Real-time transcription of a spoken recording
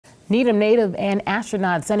Needham native and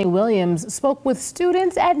astronaut Suni Williams spoke with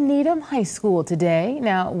students at Needham High School today.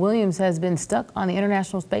 Now, Williams has been stuck on the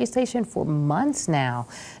International Space Station for months now,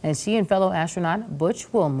 and she and fellow astronaut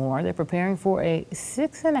Butch Wilmore, they're preparing for a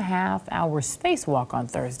 6.5-hour spacewalk on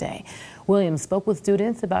Thursday. Williams spoke with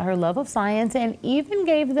students about her love of science and even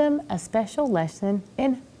gave them a special lesson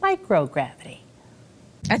in microgravity.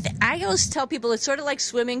 I always tell people it's sort of like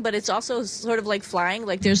swimming, but it's also sort of like flying.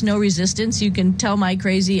 Like there's no resistance. You can tell my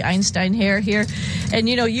crazy Einstein hair here, and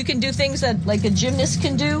you can do things that like a gymnast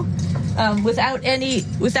can do without any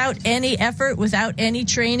effort, without any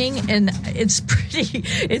training, and it's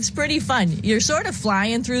pretty fun. You're sort of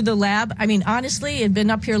flying through the lab. I mean, honestly, I've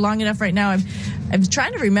been up here long enough right now. I'm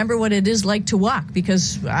trying to remember what it is like to walk,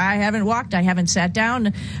 because I haven't walked, I haven't sat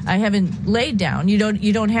down, I haven't laid down. You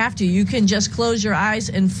don't have to. You can just close your eyes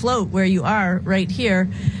and float where you are right here,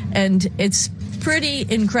 and it's pretty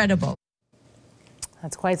incredible.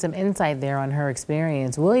 That's quite some insight there on her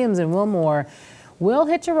experience. Williams and Wilmore will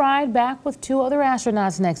hitch a ride back with 2 other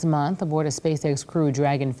astronauts next month aboard a SpaceX Crew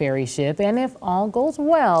Dragon ferry ship, and if all goes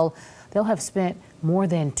well, they'll have spent more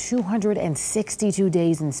than 262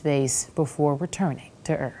 days in space before returning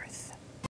to Earth.